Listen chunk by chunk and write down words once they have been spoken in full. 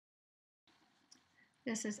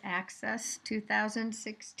This is Access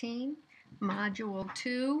 2016, Module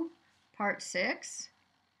 2, Part 6.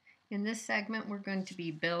 In this segment, we're going to be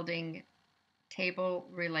building table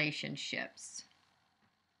relationships.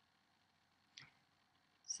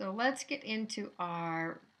 So let's get into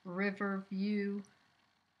our Riverview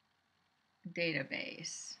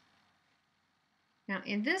database. Now,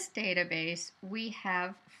 in this database, we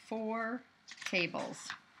have 4 tables.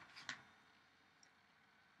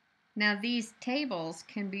 Now, these tables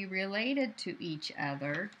can be related to each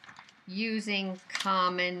other using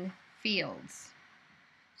common fields.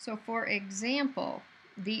 So, for example,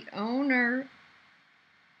 the owner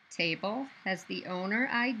table has the owner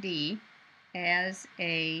ID as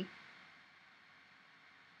a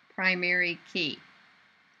primary key.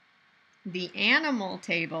 The animal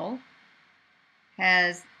table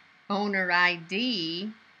has owner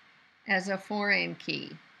ID as a foreign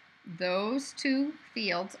key. Those two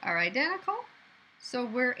fields are identical, so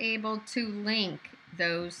we're able to link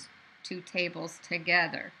those two tables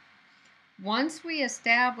together. Once we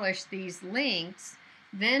establish these links,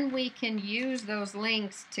 then we can use those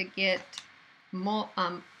links to get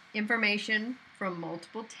information from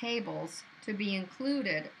multiple tables to be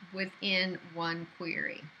included within one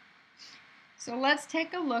query. So let's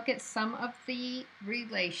take a look at some of the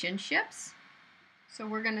relationships. So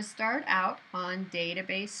we're going to start out on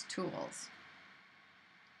Database Tools.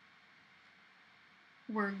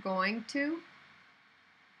 We're going to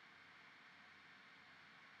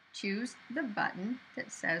choose the button that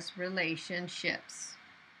says Relationships.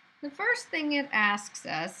 The first thing it asks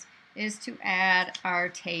us is to add our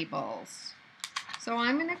tables. So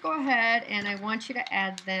I'm going to go ahead and I want you to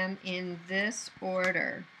add them in this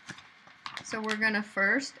order. So we're going to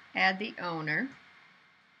first add the owner.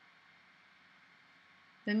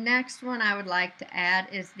 The next one I would like to add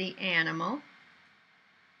is the animal.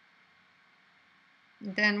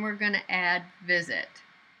 Then we're going to add visit.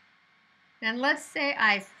 And let's say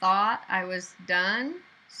I thought I was done,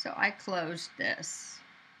 so I closed this.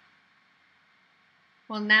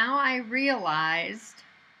 Well, now I realized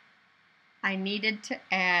I needed to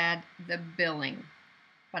add the billing,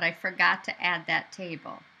 but I forgot to add that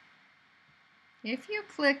table. If you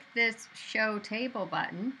click this Show Table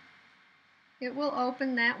button, it will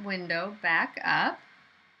open that window back up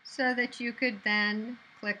so that you could then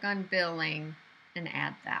click on Billing and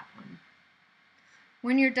add that one.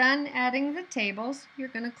 When you're done adding the tables, you're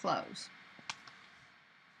going to close.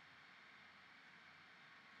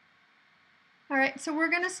 All right, so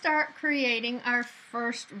we're going to start creating our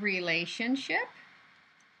first relationship.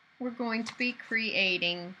 We're going to be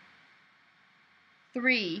creating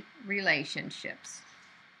 3 relationships.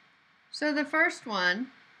 So the first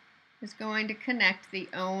one is going to connect the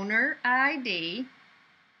owner ID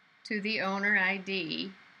to the owner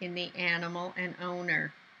ID in the animal and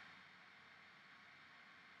owner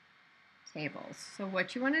tables. So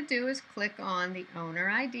what you want to do is click on the owner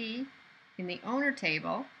ID in the owner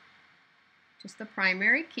table, just the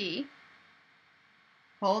primary key.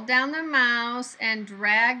 Hold down the mouse and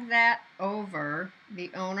drag that over the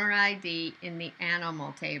owner ID in the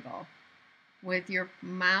animal table. With your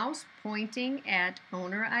mouse pointing at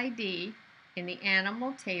owner ID in the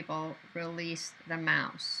animal table, release the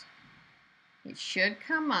mouse. It should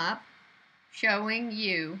come up showing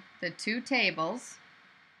you the 2 tables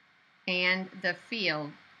and the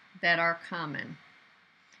field that are common.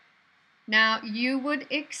 Now, you would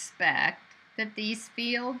expect that these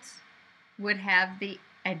fields would have the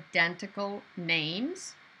identical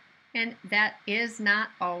names, and that is not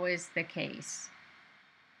always the case.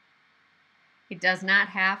 It does not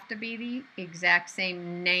have to be the exact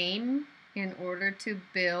same name in order to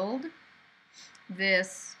build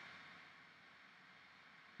this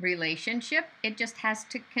relationship. It just has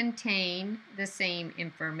to contain the same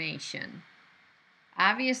information.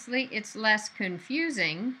 Obviously, it's less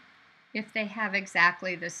confusing if they have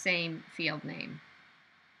exactly the same field name.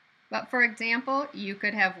 But for example, you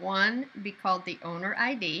could have one be called the owner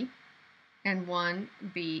ID and one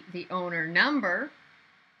be the owner number,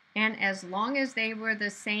 and as long as they were the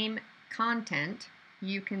same content,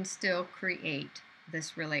 you can still create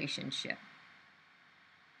this relationship.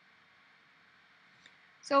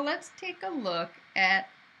 So let's take a look at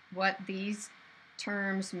what these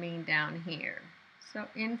terms mean down here. So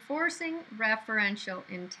enforcing referential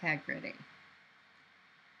integrity.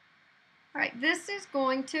 All right, this is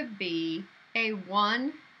going to be a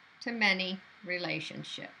one-to-many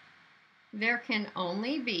relationship. There can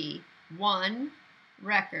only be one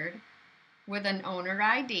record with an owner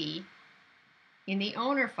ID in the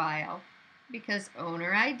owner file because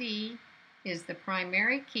owner ID is the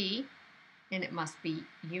primary key and it must be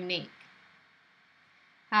unique.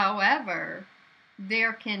 However,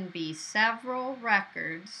 there can be several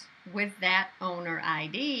records with that owner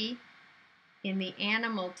ID in the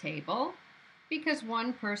animal table because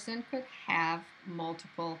one person could have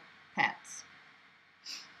multiple pets.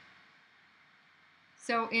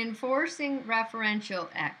 So enforcing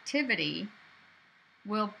referential activity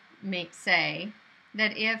will say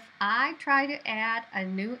that if I try to add a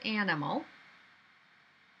new animal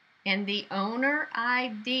and the owner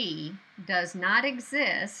ID does not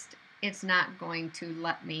exist, it's not going to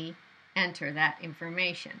let me enter that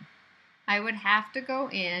information. I would have to go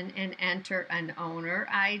in and enter an owner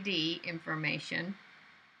ID information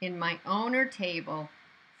in my owner table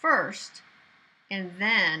first, and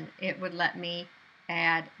then it would let me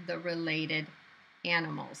add the related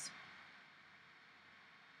animals.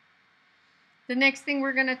 The next thing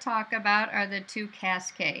we're going to talk about are the two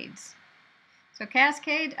cascades. So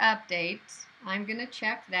cascade updates, I'm going to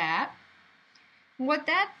check that. What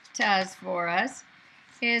that does for us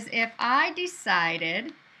is if I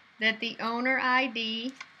decided that the owner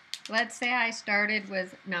ID, let's say I started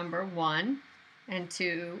with number 1 and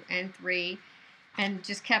 2 and 3 and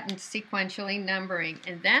just kept sequentially numbering,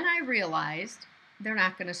 and then I realized they're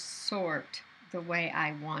not going to sort the way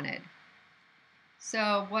I wanted.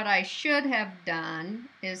 So what I should have done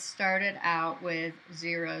is started out with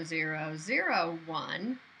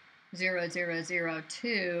 0001,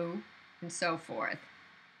 0002, and so forth.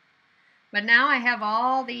 But now I have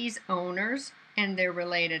all these owners and their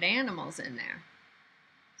related animals in there.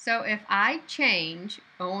 So if I change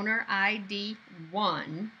owner ID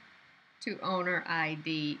 1 to owner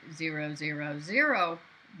ID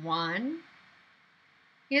 0001,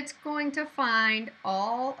 it's going to find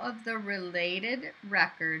all of the related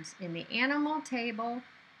records in the animal table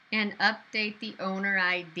and update the owner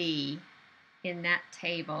ID in that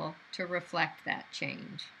table to reflect that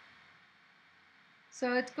change.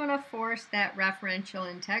 So it's going to force that referential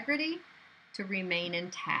integrity to remain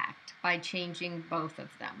intact by changing both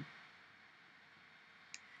of them.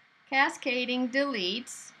 Cascading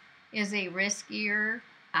deletes is a riskier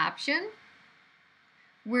option.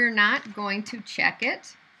 We're not going to check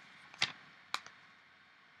it,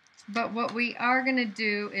 but what we are going to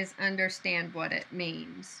do is understand what it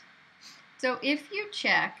means. So if you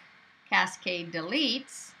check cascade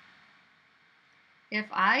deletes, if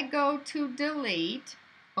I go to delete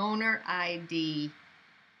owner ID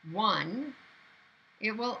 1,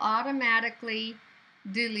 it will automatically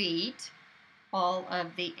delete all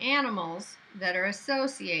of the animals that are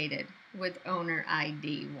associated with owner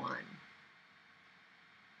ID 1.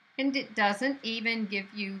 And it doesn't even give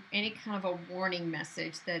you any kind of a warning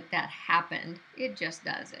message that that happened. It just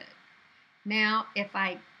does it. Now, if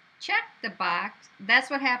I check the box, that's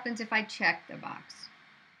what happens if I check the box.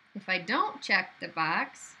 If I don't check the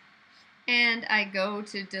box and I go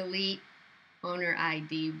to delete owner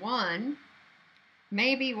ID 1,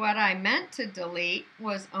 maybe what I meant to delete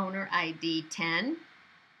was owner ID 10,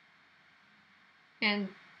 and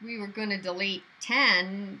we were going to delete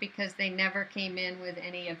 10 because they never came in with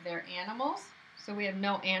any of their animals, so we have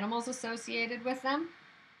no animals associated with them.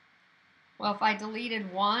 Well, if I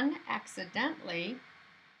deleted 1 accidentally,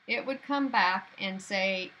 it would come back and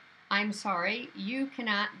say, I'm sorry, you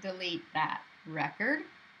cannot delete that record.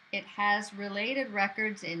 It has related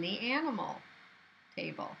records in the animal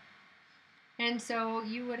table. And so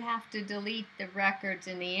you would have to delete the records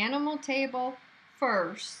in the animal table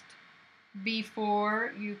first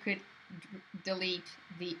before you could delete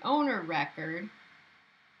the owner record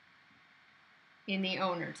in the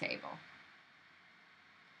owner table.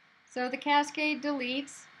 So the cascade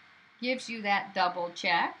deletes gives you that double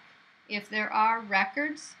check. If there are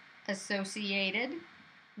records associated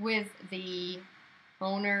with the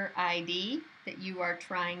owner ID that you are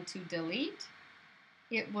trying to delete,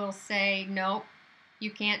 it will say, nope,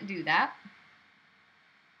 you can't do that.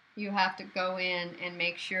 You have to go in and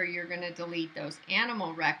make sure you're going to delete those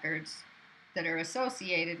animal records that are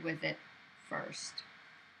associated with it first.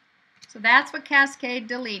 So that's what cascade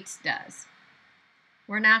deletes does.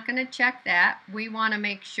 We're not going to check that. We want to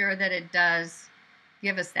make sure that it does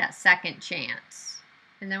give us that second chance.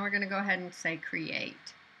 And then we're going to go ahead and say create.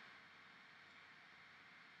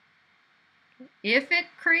 If it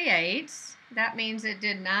creates, that means it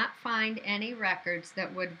did not find any records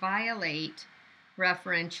that would violate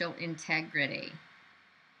referential integrity.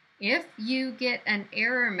 If you get an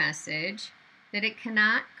error message that it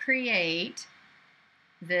cannot create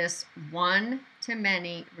this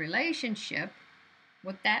one-to-many relationship,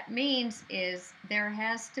 what that means is there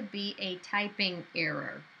has to be a typing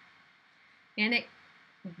error. And it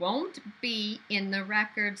won't be in the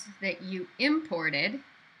records that you imported.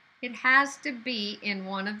 It has to be in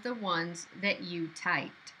one of the ones that you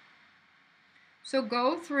typed. So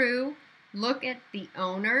go through, look at the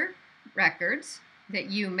owner records that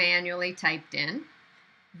you manually typed in,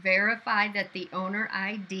 verify that the owner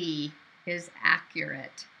ID is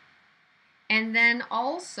accurate, and then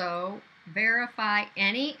also verify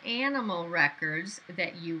any animal records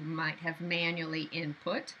that you might have manually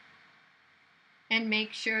input, and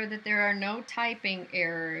make sure that there are no typing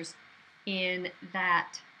errors in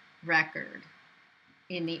that record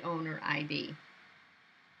in the owner ID.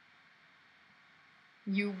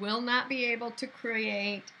 You will not be able to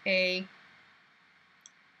create a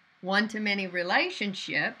one-to-many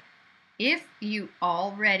relationship if you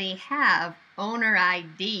already have owner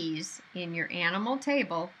IDs in your animal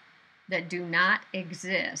table that do not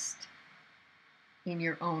exist in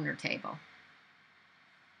your owner table.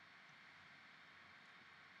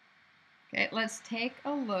 Okay, let's take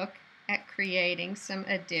a look at creating some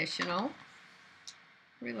additional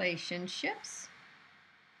relationships.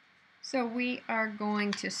 So we are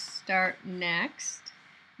going to start next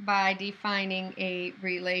by defining a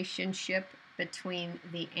relationship between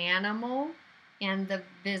the animal and the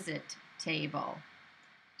visit table.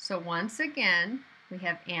 So once again, we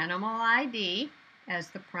have animal ID as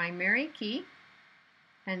the primary key,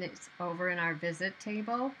 and it's over in our visit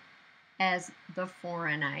table as the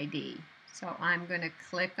foreign ID. So I'm going to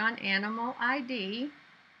click on animal ID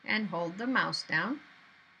and hold the mouse down.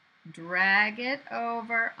 Drag it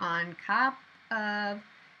over on top of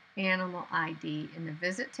animal ID in the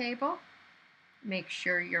visit table. Make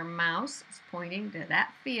sure your mouse is pointing to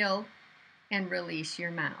that field and release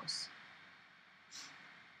your mouse.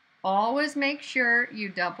 Always make sure you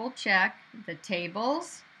double check the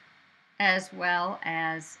tables as well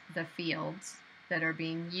as the fields that are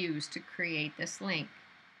being used to create this link.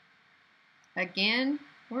 Again,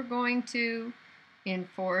 we're going to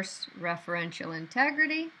enforce referential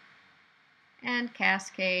integrity and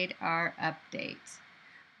cascade our updates,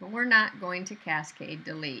 but we're not going to cascade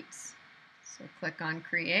deletes. So click on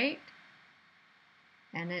create,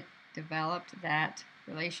 and it developed that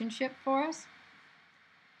relationship for us.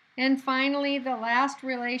 And finally, the last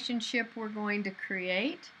relationship we're going to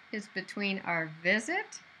create is between our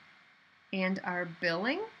visit and our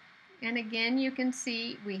billing. And again, you can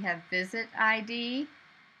see we have visit ID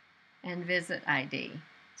and visit ID.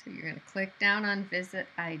 So you're going to click down on visit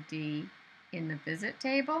ID in the visit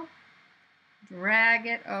table, drag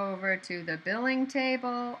it over to the billing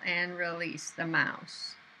table, and release the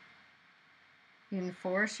mouse.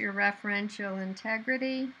 Enforce your referential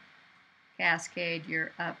integrity, cascade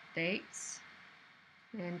your updates,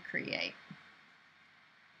 and create.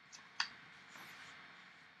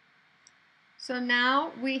 So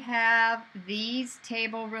now we have these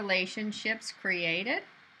table relationships created,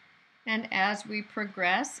 and as we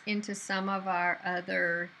progress into some of our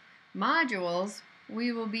other modules,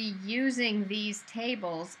 we will be using these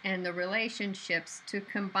tables and the relationships to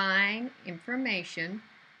combine information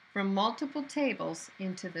from multiple tables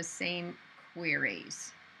into the same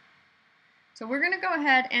queries. So we're going to go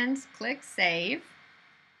ahead and click Save.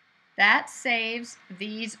 That saves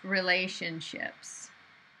these relationships.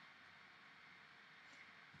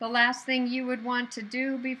 The last thing you would want to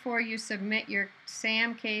do before you submit your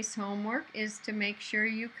SAM case homework is to make sure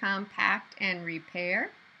you compact and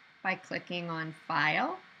repair by clicking on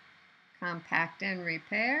File, Compact and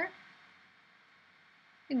Repair.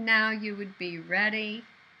 And now you would be ready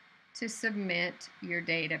to submit your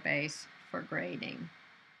database for grading.